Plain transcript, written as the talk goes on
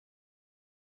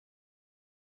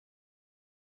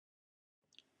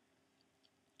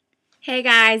Hey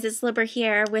guys, it's Libber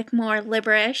here with more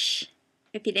Libberish.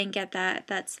 If you didn't get that,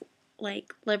 that's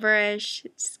like Libberish.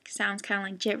 It sounds kind of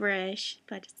like gibberish,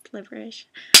 but it's Libberish.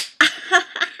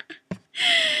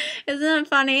 Isn't it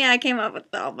funny? I came up with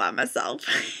it all by myself.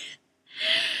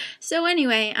 So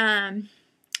anyway,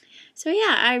 so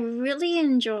yeah, I really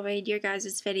enjoyed your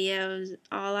guys' videos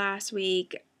all last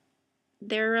week.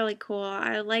 They're really cool.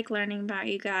 I like learning about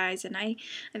you guys, and I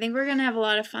think we're gonna have a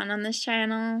lot of fun on this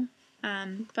channel.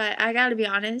 But I gotta be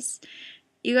honest,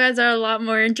 you guys are a lot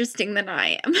more interesting than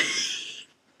I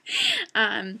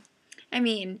am. I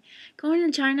mean, going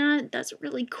to China, that's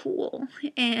really cool.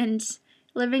 And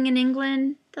living in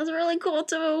England, that's really cool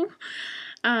too.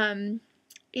 And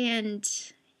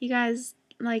you guys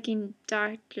liking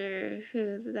Doctor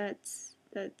Who, that's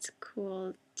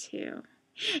cool too.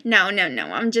 No,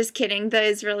 I'm just kidding. That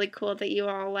is really cool that you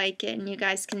all like it and you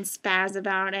guys can spaz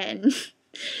about it and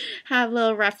have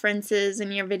little references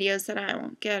in your videos that I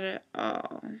won't get at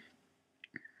all.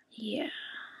 Yeah.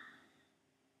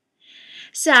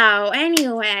 So,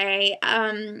 anyway,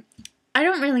 I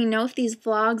don't really know if these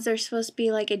vlogs are supposed to be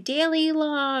like a daily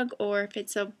vlog or if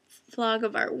it's a vlog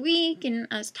of our week and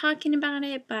us talking about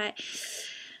it, but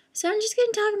so I'm just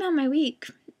going to talk about my week.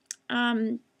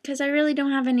 Because I really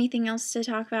don't have anything else to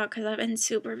talk about because I've been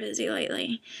super busy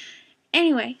lately.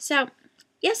 Anyway, so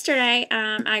yesterday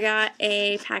I got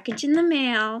a package in the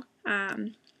mail,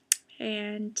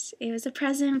 and it was a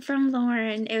present from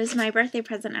Lauren. It was my birthday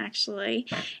present, actually,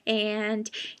 and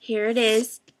here it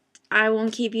is. I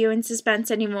won't keep you in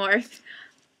suspense anymore.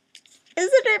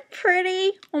 Isn't it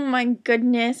pretty? Oh my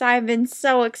goodness, I've been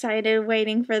so excited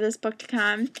waiting for this book to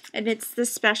come, and it's the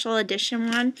special edition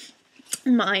one.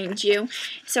 Mind you,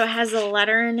 so it has a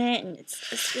letter in it and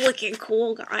it's looking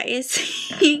cool, guys.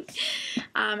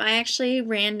 I actually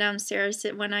ran downstairs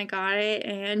when I got it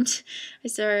and I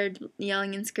started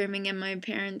yelling and screaming and my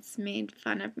parents made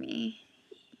fun of me.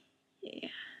 Yeah,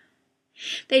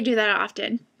 they do that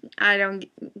often. I don't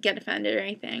get offended or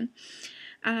anything.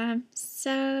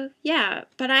 So yeah,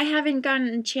 but I haven't gotten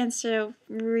a chance to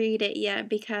read it yet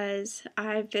because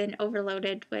I've been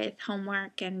overloaded with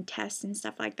homework and tests and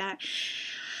stuff like that.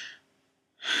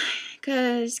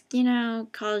 Because, you know,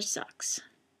 college sucks.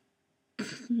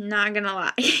 Not gonna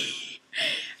lie.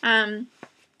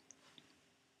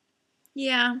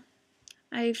 Yeah,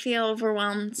 I feel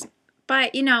overwhelmed.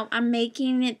 But, you know, I'm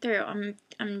making it through.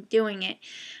 I'm doing it.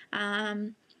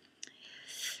 And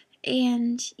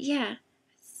yeah.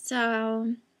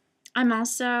 So I'm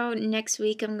also next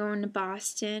week I'm going to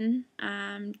Boston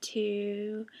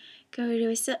to go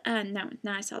to a not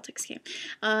a Celtics game,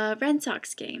 a Red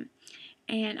Sox game.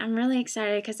 And I'm really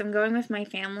excited because I'm going with my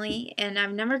family and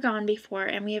I've never gone before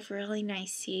and we have really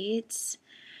nice seats.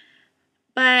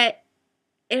 But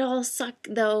it'll suck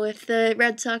though if the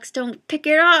Red Sox don't pick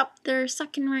it up. They're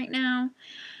sucking right now.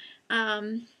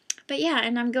 But yeah,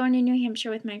 and I'm going to New Hampshire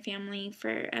with my family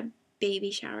for a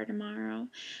baby shower tomorrow.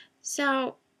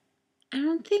 So I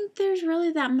don't think there's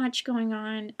really that much going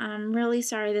on. I'm really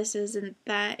sorry this isn't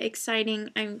that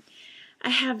exciting.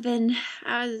 I've been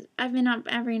up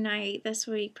every night this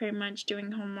week pretty much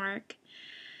doing homework.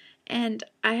 And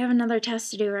I have another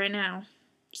test to do right now.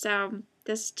 So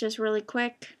this is just really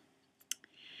quick.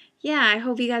 Yeah, I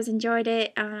hope you guys enjoyed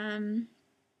it.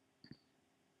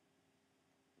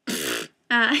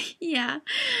 Yeah.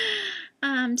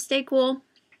 Stay cool.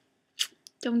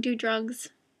 Don't do drugs.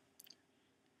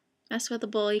 Mess with a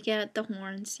bull, you get the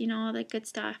horns, you know, all that good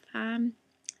stuff.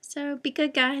 So be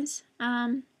good, guys.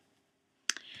 I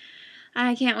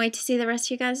can't wait to see the rest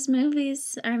of you guys'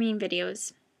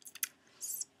 videos.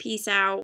 Peace out.